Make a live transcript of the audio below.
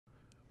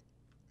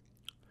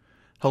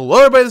Hello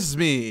everybody, this is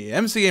me,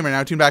 MC Gamer,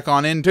 now tuned back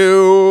on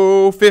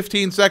into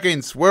 15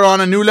 seconds. We're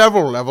on a new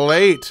level, level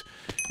 8.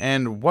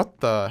 And what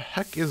the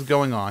heck is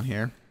going on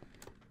here?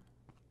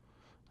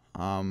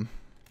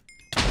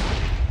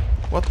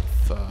 What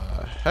the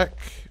heck?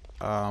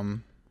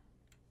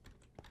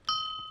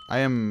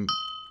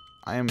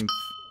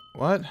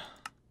 What?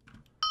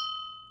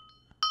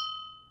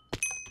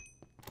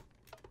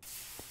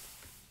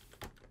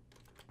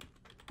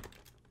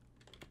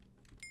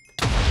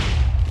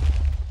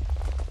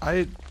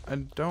 I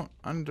don't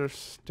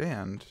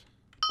understand.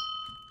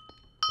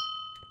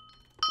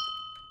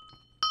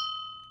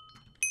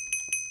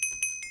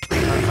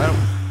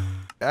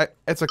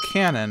 It's a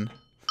cannon,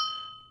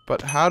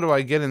 but how do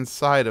I get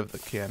inside of the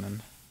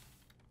cannon?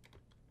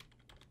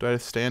 Do I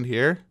stand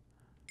here?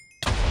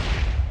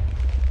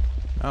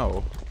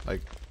 No,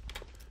 like,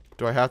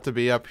 do I have to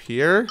be up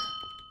here?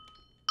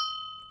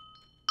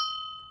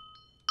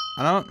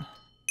 I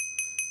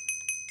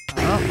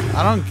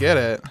don't get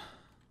it.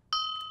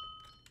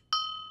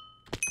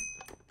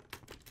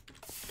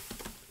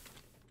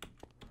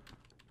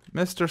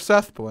 Mr.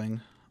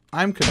 SethBling,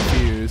 I'm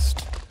confused.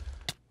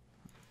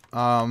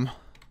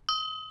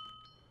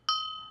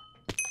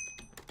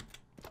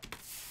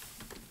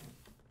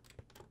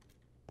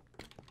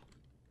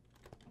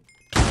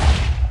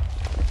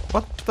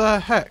 What the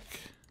heck?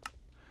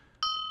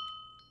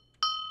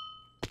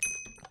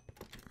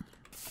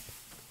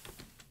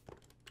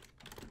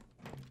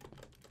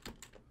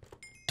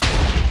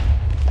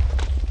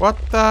 What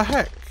the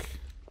heck?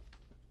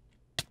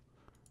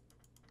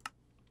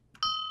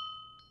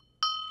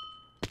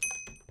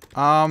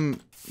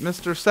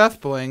 Mr.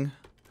 SethBling,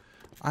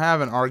 I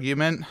have an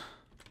argument.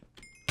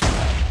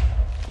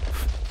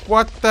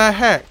 What the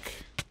heck?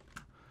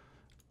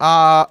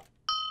 Am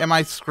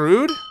I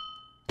screwed?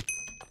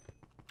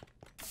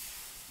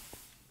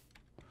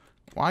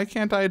 Why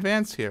can't I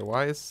advance here?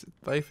 Why is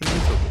life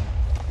invisible?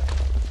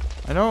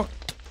 I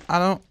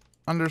don't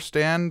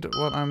understand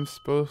what I'm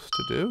supposed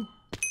to do.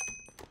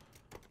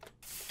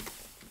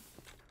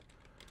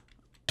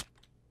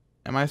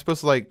 Am I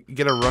supposed to, like,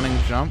 get a running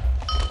jump?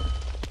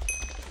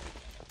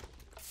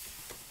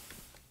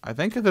 I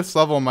think this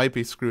level might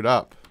be screwed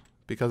up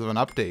because of an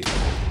update.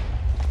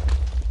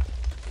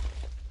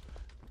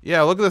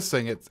 Yeah, look at this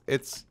thing.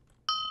 It's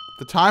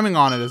the timing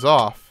on it is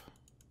off.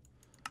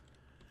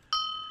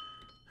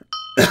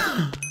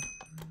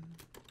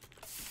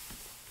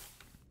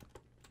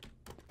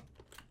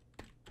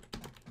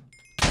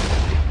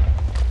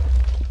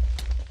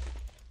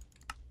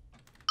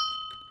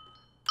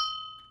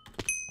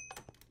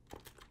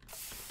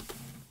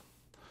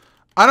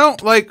 I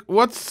don't like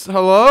what's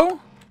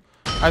hello?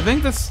 I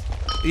think this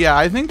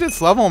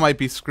level might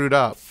be screwed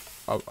up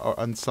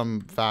in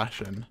some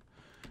fashion.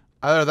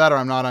 Either that or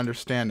I'm not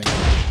understanding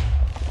it.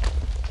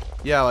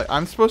 Yeah, like,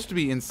 I'm supposed to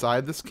be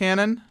inside this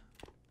cannon,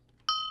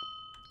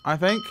 I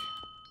think.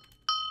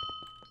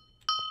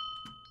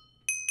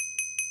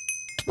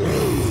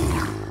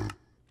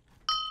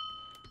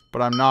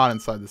 But I'm not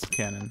inside this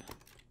cannon.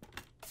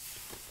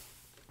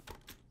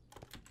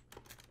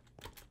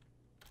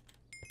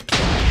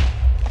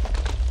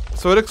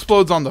 So it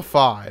explodes on the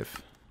 5.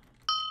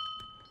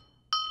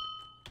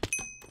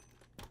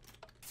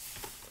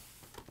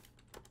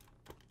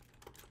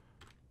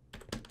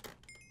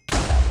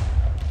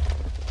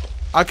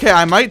 Okay,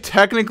 I might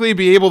technically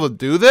be able to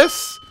do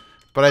this,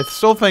 but I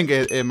still think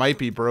it might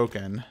be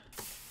broken.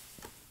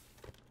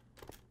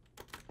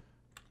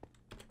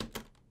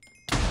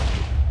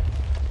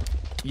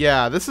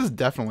 Yeah, this is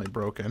definitely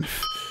broken.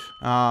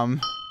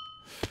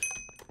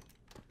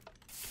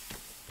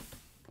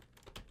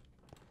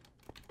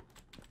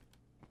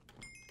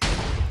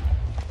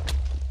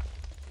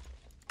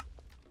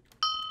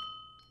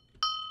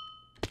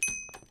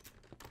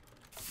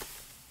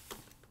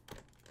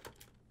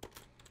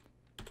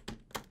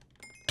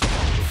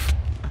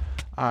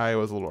 I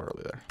was a little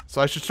early there. So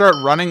I should start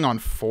running on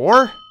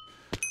 4?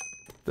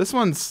 This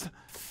one's...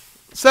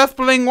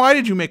 SethBling, why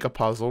did you make a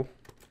puzzle?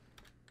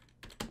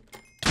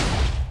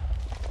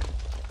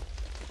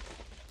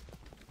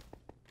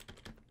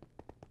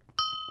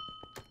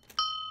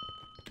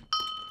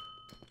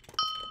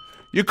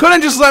 You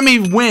couldn't just let me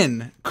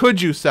win,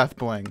 could you,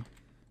 SethBling?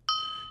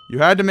 You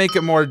had to make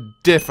it more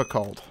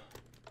difficult.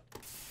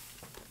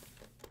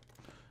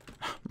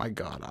 My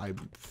God,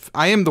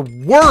 I am the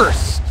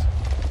worst!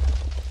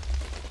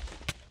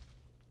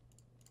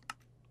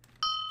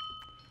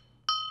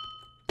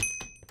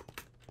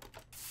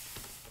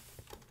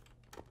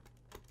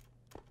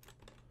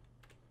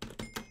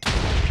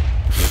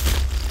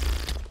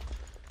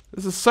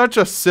 This is such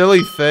a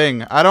silly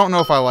thing. I don't know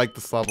if I like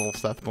this level,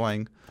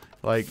 SethBling.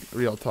 Like,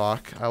 real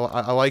talk.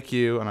 I like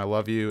you and I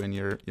love you and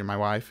you're my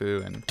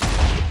waifu and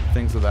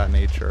things of that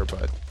nature,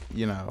 but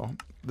you know,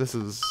 this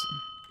is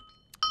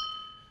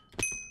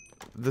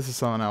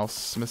someone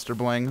else, Mr.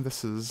 Bling.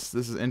 This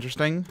is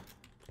interesting.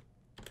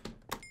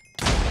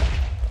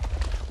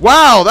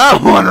 Wow, that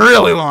one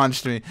really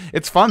launched me.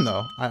 It's fun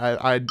though.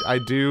 I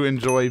do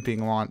enjoy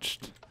being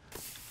launched.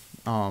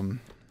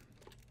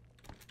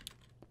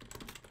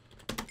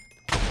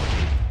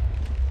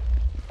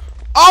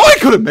 I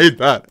could have made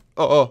that.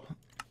 Oh.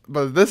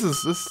 But this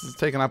is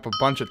taking up a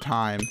bunch of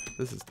time.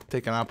 This is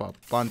taking up a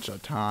bunch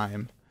of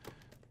time.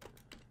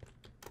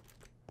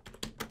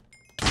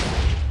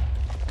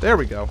 There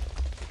we go.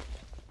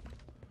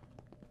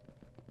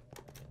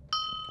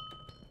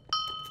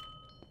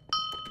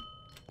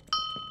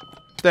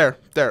 There.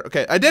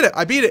 Okay, I did it.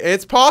 I beat it.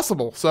 It's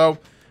possible. So,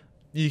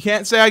 you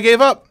can't say I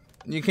gave up.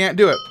 You can't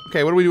do it.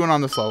 Okay, what are we doing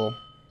on this level?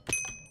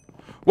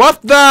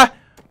 What the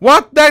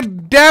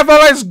devil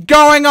is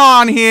going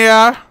on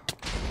here?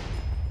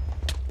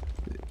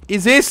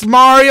 Is this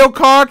Mario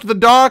Kart, the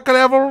dark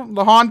level,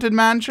 the haunted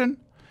mansion?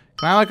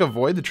 Can I, like,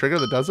 avoid the trigger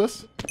that does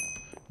this?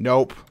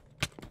 Nope.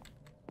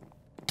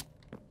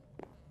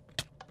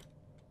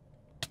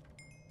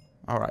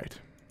 Alright.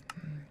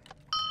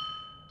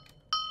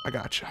 I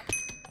gotcha.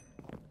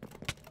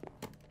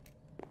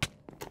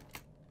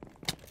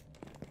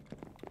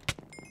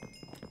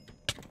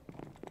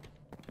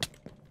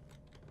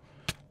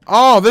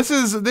 Oh, this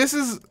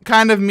is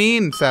kind of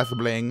mean,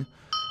 SethBling.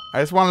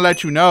 I just want to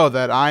let you know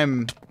that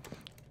I'm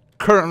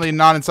currently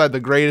not inside the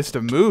greatest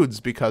of moods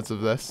because of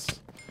this.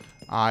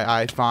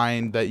 I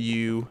find that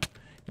you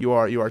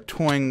are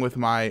toying with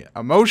my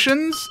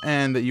emotions,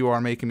 and that you are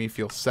making me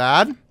feel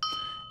sad,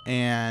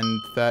 and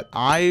that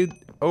I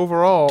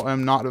overall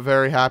am not a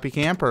very happy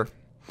camper.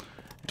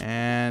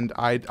 And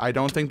I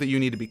don't think that you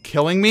need to be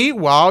killing me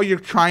while you're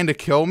trying to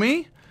kill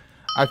me.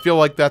 I feel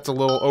like that's a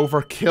little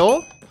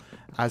overkill,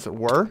 as it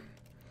were.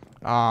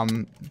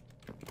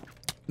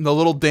 The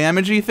little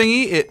damagey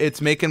thingy,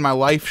 it's making my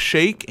life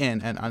shake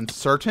and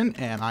uncertain,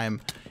 and I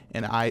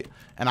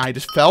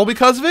just fell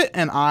because of it,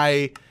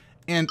 yeah,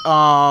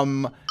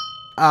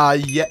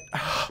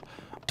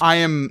 I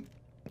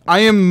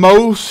am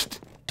most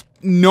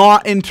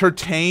not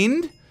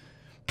entertained,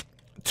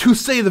 to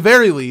say the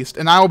very least,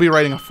 and I will be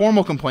writing a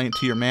formal complaint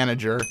to your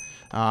manager,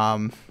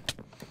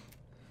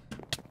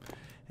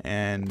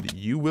 and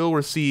you will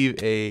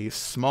receive a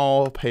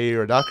small pay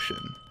reduction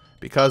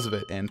because of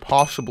it, and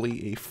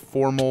possibly a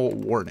formal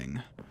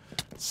warning.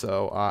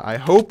 So I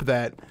hope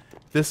that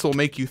this will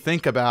make you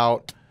think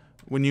about,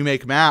 when you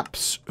make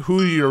maps,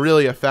 who you're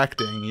really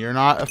affecting. You're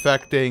not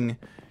affecting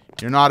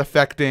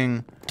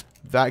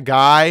that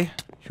guy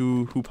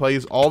who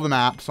plays all the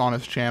maps on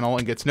his channel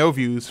and gets no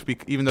views,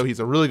 even though he's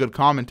a really good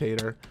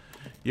commentator.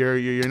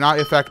 You're not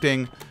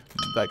affecting,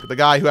 like, the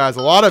guy who has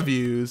a lot of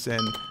views.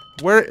 And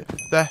where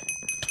the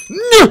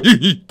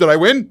did I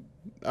win?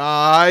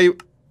 I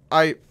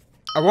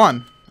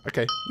won.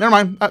 Okay, never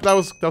mind. That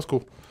was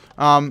cool.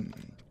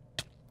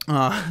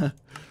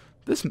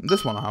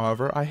 This one,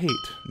 however, I hate.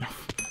 No.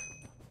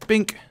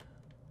 Bink.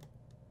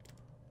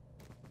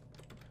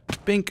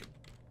 Bink.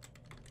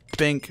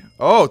 Bink.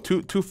 Oh,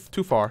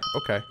 too far.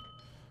 Okay.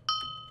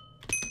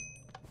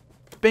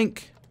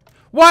 Bink.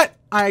 What?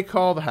 I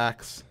call the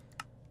hacks.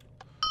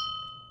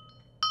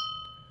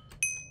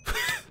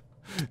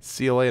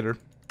 See you later.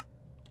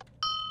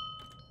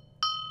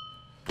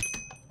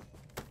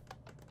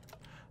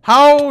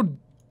 How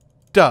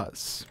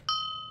does?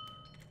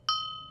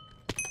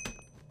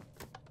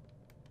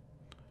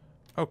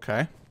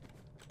 Okay.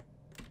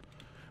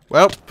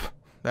 Well,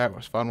 that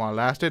was fun while it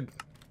lasted.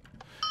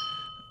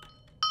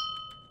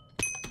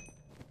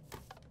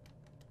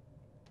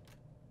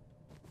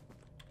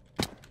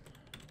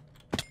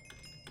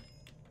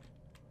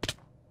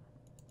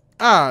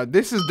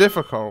 This is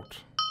difficult.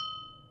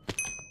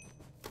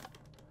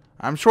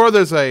 I'm sure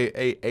there's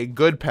a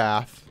good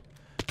path,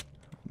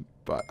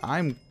 but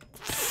I'm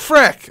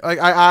frick. Like,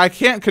 I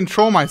can't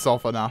control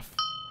myself enough.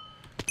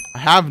 I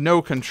have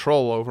no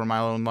control over my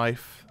own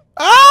life.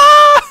 Ah!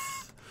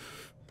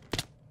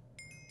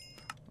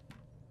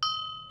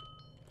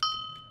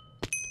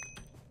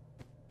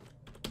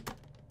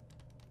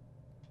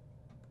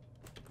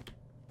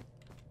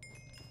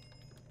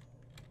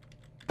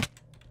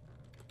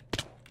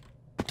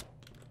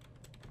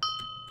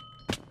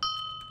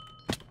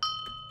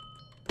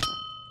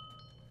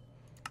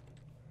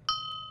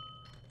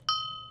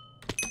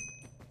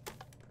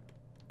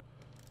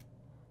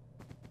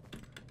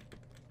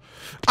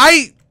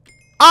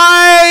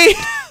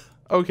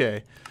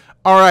 Okay.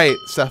 Alright,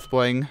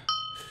 SethBling.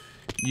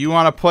 You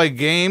want to play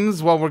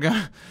games? Well, we're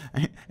gonna...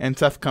 And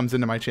Seth comes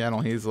into my channel.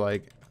 He's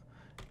like,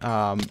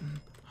 hi,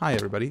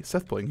 everybody.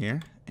 SethBling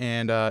here.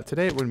 And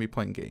today we're going to be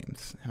playing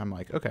games. And I'm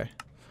like, okay.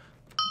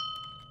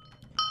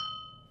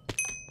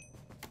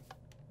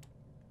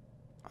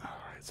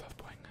 Alright,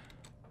 SethBling.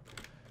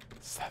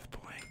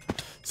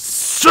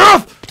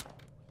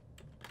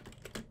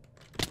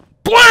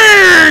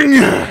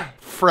 SethBling!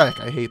 Frick,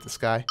 I hate this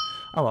guy.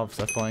 I love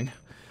SethBling.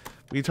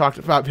 We talked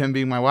about him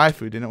being my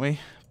waifu, didn't we?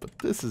 But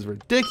this is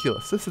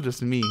ridiculous. This is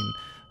just mean.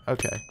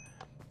 Okay.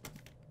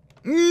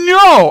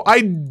 No!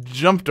 I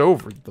jumped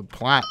over the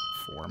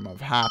platform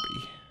of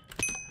happy.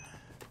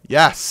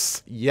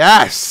 Yes!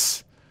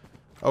 Yes!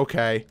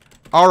 Okay.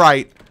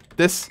 Alright.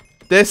 This!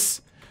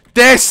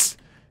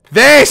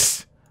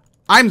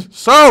 I'm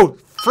so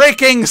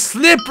freaking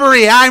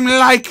slippery! I'm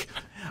like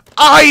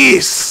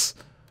ice!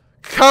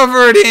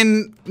 Covered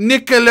in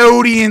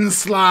Nickelodeon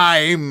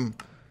slime!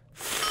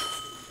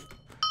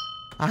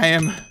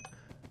 I'm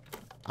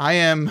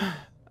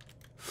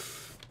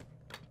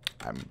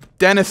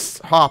Dennis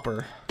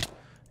Hopper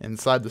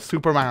inside the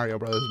Super Mario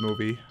Brothers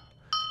movie.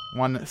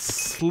 One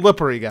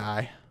slippery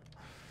guy.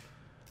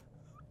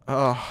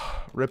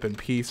 Oh, rip in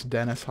peace,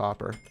 Dennis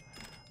Hopper.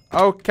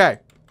 Okay.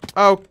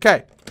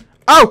 Okay.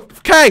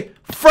 Okay!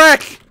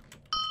 Frick!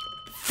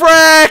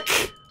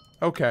 Frick!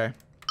 Okay.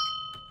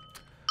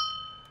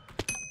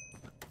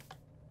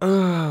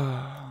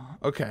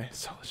 Okay,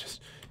 so let's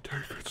just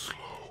take it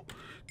slow.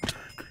 Take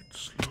it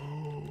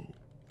slow.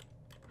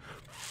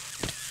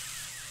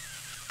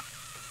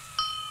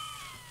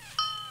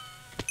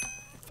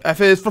 F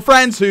is for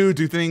friends who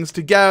do things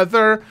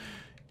together.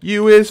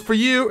 U is for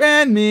you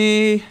and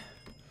me.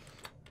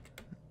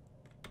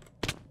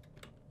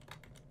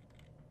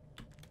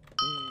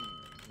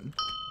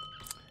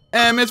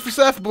 M is for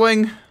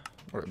SethBling,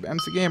 or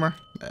MC Gamer,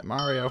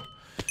 Mario,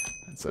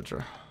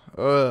 etc.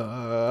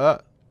 We're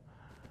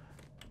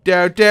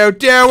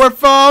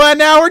falling,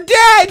 now we're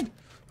dead!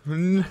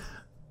 I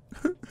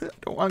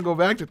don't want to go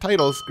back to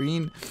title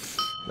screen.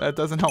 That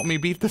doesn't help me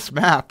beat this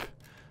map.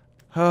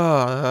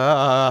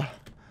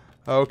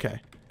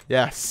 Okay.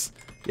 Yes.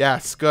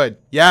 Yes, good.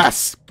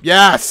 Yes!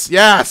 Yes!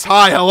 Yes!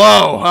 Hi,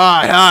 hello!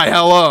 Hi,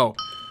 hello!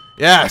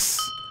 Yes!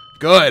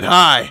 Good,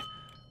 hi!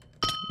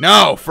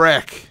 No,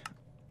 frick!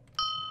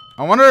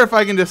 I wonder if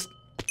I can just...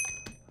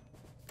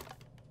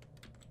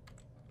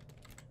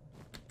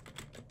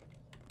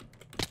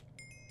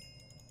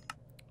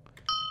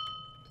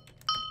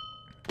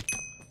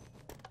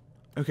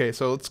 Okay,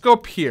 so let's go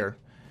up here.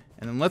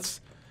 And then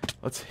let's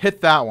hit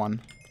that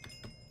one.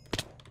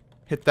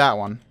 Hit that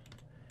one.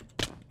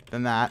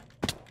 Then that.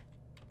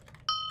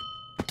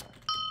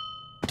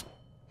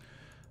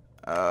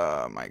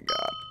 Oh my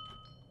god.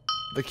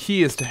 The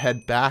key is to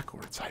head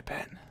backwards, I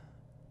bet.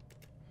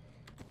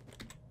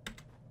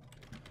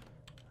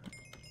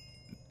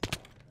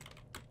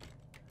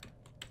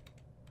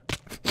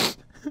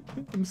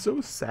 I'm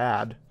so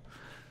sad.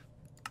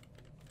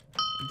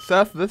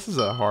 Seth, this is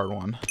a hard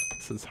one.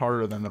 This is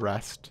harder than the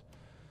rest.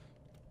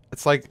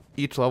 It's like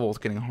each level is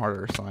getting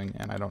harder or something,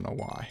 and I don't know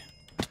why.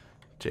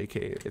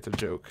 JK, it's a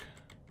joke.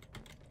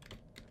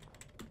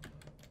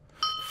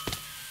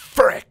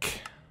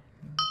 Frick!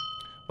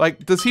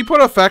 Like, does he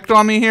put effect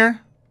on me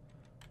here?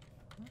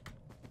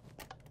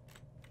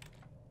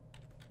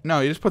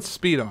 No, he just puts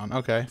speed on.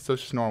 Okay, so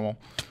it's just normal.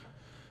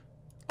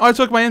 Oh, I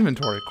took my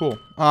inventory. Cool.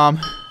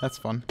 That's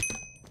fun.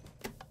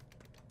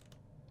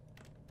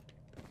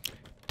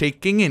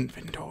 Taking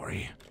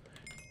inventory.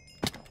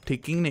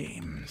 Taking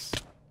names.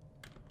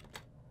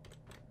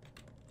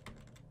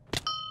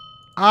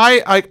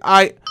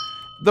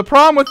 The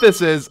problem with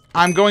this is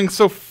I'm going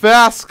so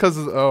fast because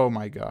of, oh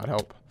my god,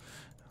 help.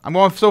 I'm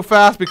going so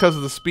fast because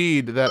of the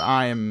speed that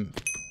I am,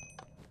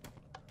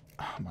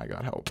 oh my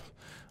god, help.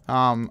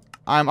 I'm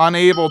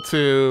unable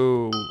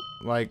to,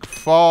 like,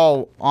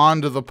 fall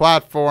onto the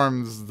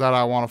platforms that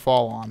I want to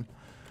fall on.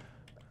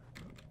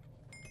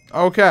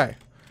 Okay.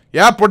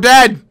 Yep, we're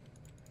dead!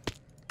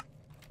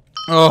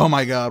 Oh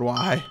my god,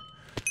 why?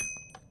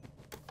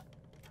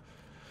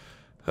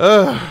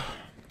 Ugh.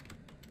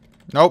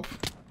 Nope.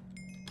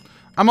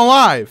 I'm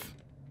alive.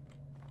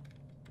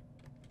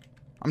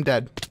 I'm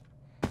dead.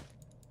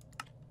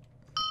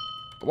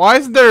 Why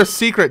isn't there a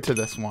secret to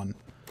this one?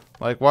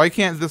 Like, why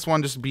can't this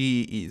one just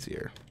be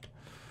easier?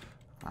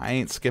 I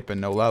ain't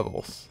skipping no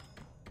levels.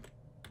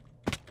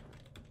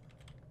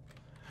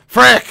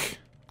 Frick!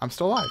 I'm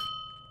still alive.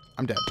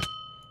 I'm dead.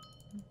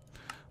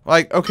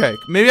 Like, okay,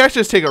 maybe I should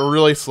just take it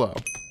really slow.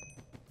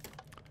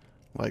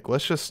 Like,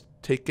 let's just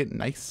take it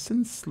nice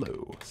and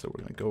slow. So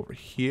we're gonna go over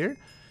here,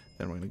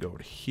 then we're gonna go over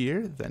to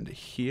here, then to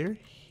here,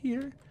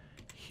 here,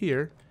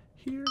 here,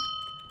 here,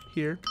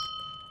 here,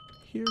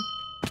 here, here.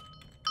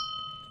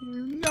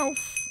 No.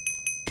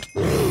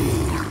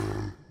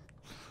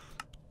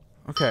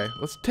 Okay,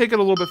 let's take it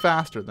a little bit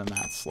faster than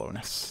that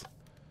slowness.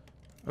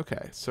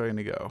 Okay, so we're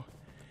gonna go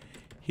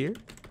here,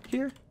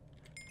 here.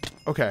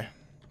 Okay.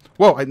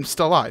 Whoa, I'm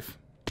still alive.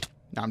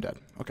 Now I'm dead.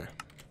 Okay.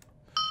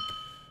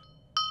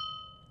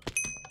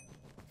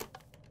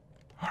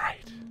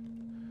 Alright.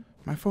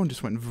 My phone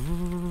just went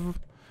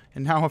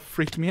and now it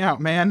freaked me out,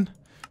 man.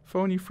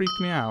 Phone, you freaked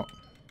me out.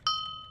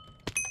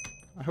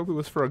 I hope it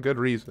was for a good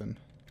reason.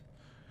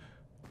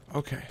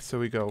 Okay, so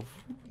we go.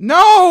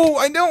 No!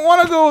 I don't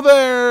want to go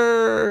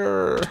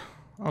there!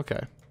 Okay.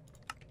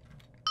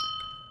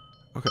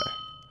 Okay.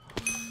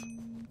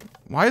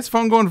 Why is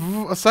phone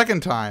going a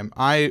second time?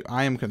 I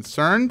am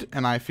concerned,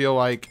 and I feel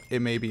like it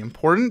may be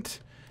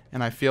important,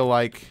 and I feel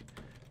like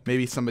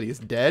maybe somebody is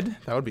dead.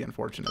 That would be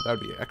unfortunate. That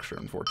would be extra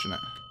unfortunate.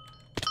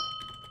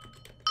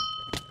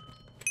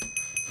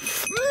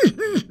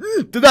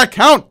 Did that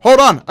count?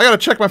 Hold on. I gotta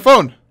check my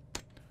phone.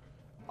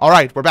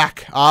 Alright, we're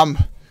back.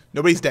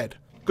 Nobody's dead.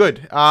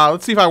 Good.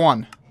 Let's see if I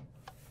won.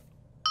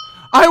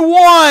 I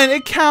won!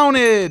 It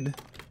counted!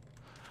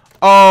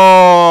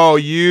 Oh,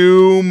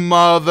 you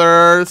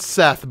mother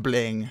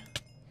SethBling.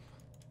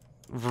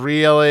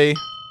 Really?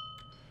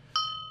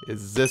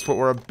 Is this what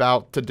we're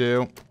about to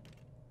do?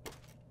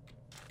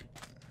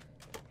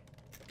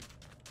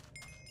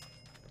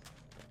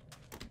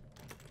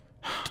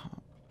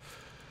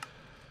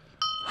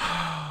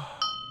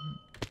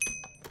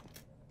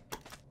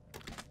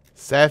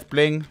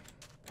 SethBling.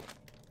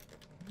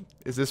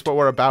 Is this what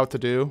we're about to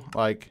do?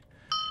 Like,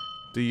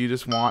 do you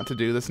just want to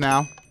do this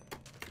now?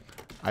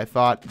 I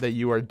thought that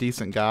you were a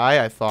decent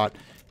guy. I thought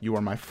you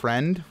were my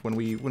friend when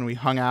we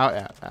hung out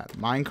at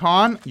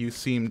Minecon. You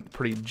seemed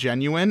pretty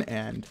genuine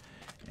and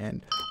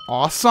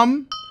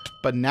awesome.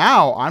 But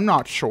now I'm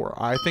not sure.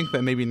 I think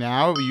that maybe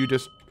now you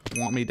just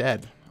want me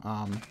dead.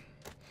 And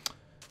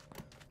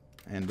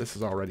this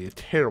is already a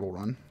terrible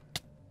run.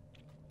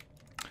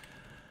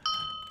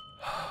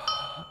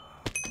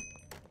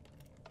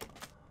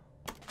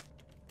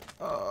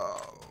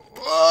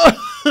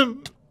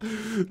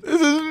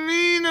 This is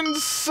mean and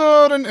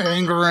sudden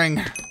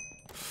angering.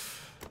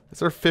 Is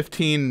there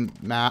 15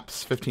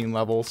 maps, 15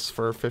 levels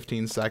for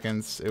 15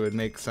 seconds? It would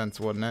make sense,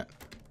 wouldn't it?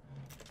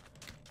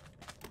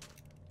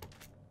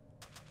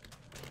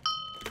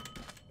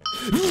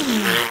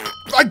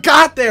 I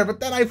got there, but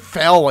then I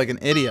fell like an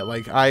idiot.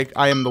 Like I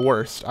am the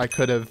worst. I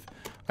could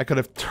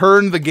have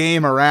turned the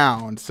game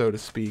around, so to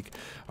speak.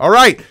 All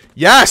right.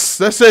 Yes,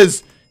 this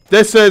is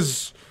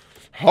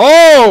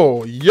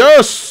oh,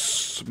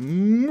 yes.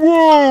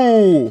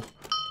 Whoa.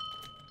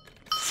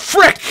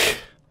 Frick.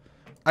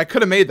 I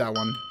could have made that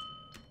one.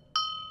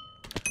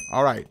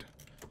 All right.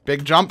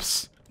 Big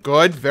jumps.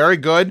 Good. Very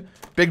good.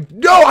 Big.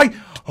 No,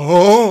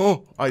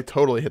 I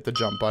totally hit the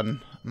jump button.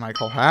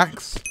 Michael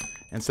Hacks.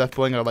 And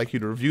SethBling, I'd like you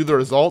to review the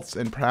results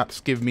and perhaps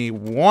give me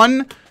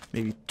 1,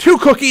 maybe 2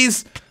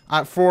 cookies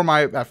for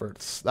my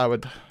efforts. That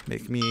would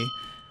make me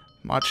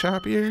much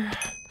happier.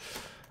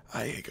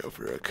 I go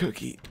for a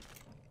cookie.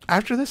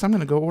 After this, I'm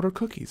going to go order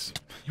cookies.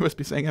 You must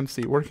be saying,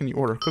 MC, where can you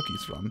order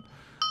cookies from?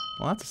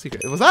 Well, that's a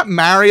secret. Was that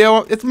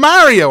Mario? It's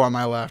Mario on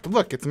my left.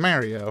 Look, it's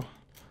Mario.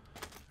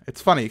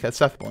 It's funny because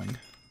SethBling.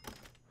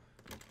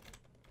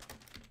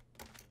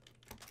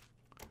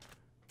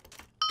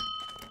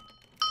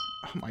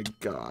 Oh my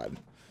god.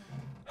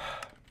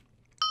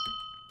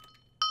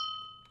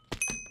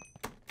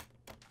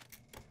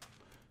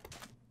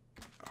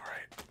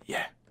 Alright,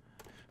 yeah.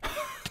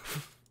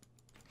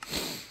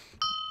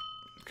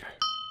 Okay.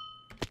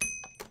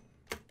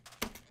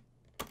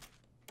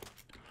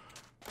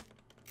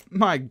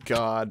 My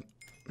god.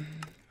 Okay.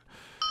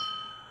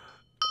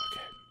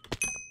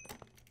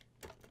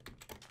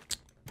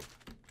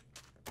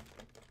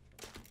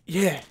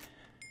 Yeah.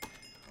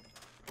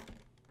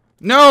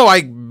 No,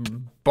 I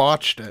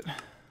botched it.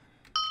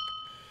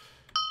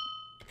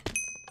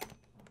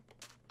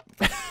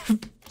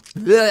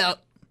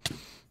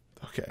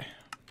 Okay.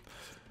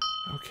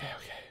 Okay.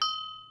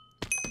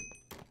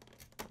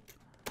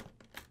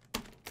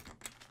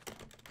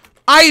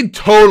 I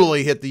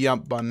totally hit the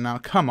jump button now.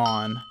 Come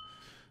on.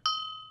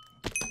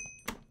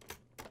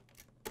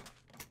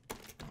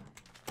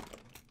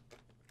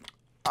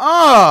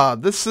 Ah,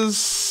 this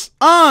is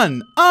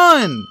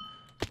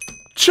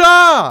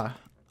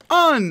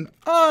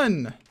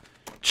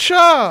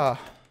Cha!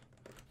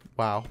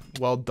 Wow,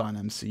 well done,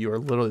 MC. You are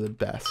literally the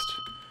best.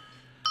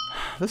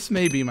 This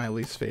may be my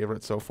least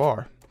favorite so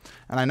far.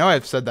 And I know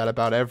I've said that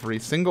about every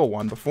single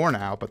one before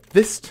now, but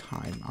this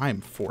time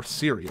I'm for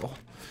cereal.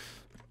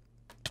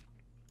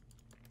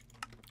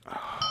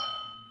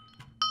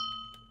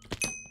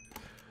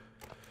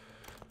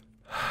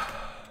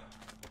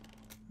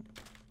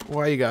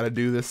 Why you gotta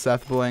do this,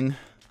 SethBling?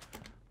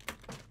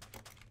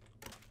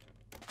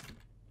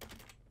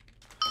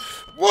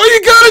 Why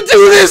you gotta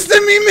do this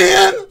to me,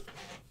 man?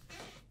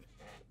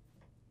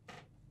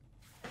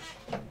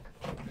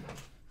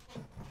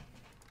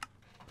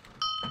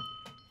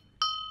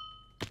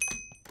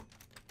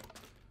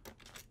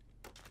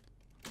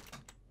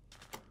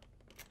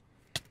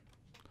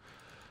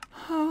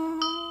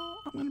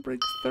 I'm gonna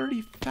break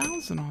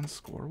 30,000 on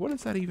score. What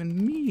does that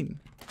even mean?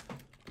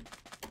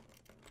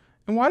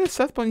 And why does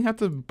SethBling have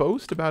to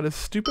boast about his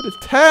stupid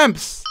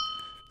attempts?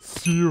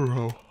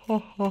 0. Ha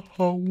ha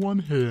ha. 1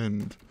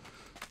 hand.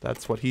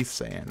 That's what he's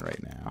saying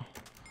right now.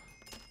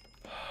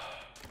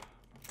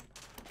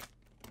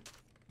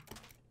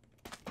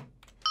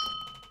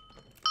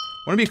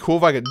 Wouldn't it be cool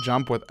if I could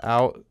jump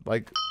without,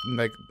 like,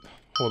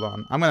 hold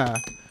on. I'm gonna,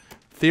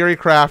 theory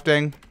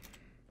crafting.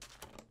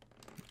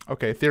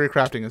 Okay, theory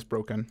crafting is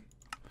broken.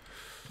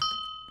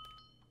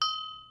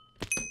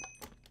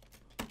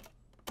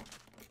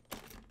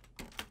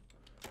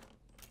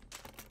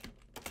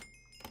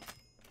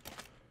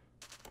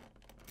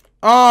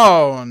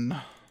 Oh, no.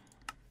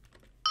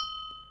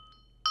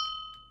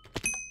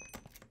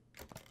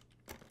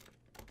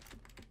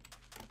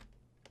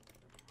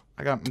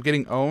 I'm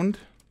getting owned.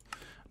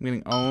 I'm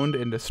getting owned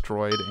and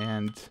destroyed,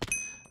 and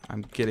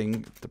I'm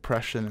getting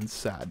depression and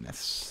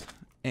sadness,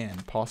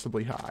 and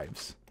possibly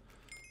hives.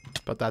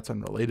 But that's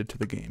unrelated to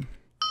the game.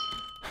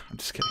 I'm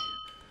just kidding.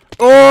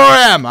 Or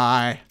am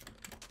I?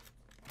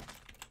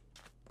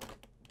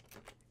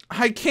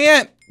 I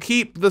can't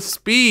keep the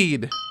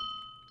speed.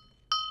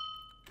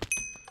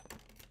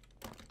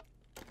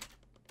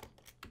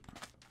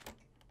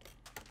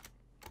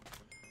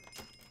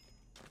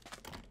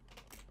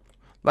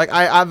 Like,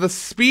 the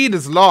speed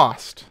is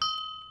lost.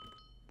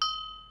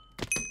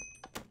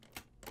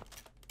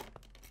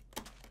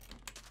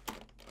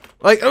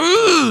 Like,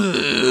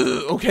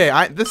 ugh!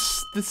 Okay,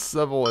 this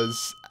level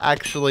is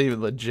actually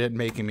legit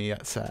making me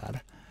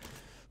sad.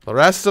 The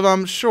rest of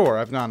them, sure,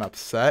 I've not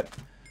upset,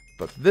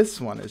 but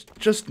this one is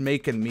just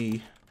making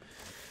me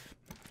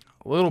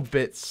a little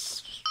bit.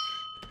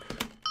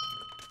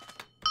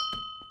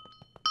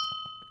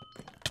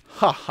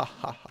 Ha ha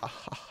ha ha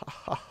ha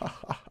ha ha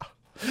ha.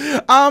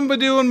 I'm be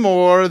doing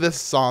more of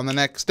this on the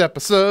next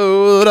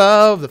episode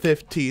of the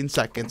 15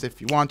 seconds. If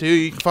you want to,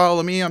 you can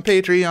follow me on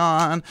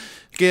Patreon.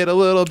 Get a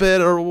little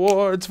bit of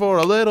rewards for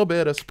a little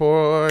bit of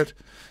sport.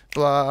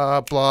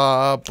 Blah,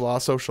 blah, blah.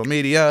 Social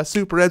media.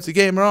 Super MC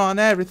Gamer on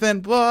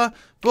everything. Blah,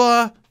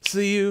 blah.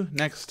 See you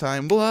next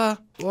time. Blah,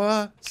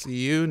 blah. See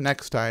you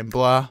next time.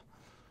 Blah.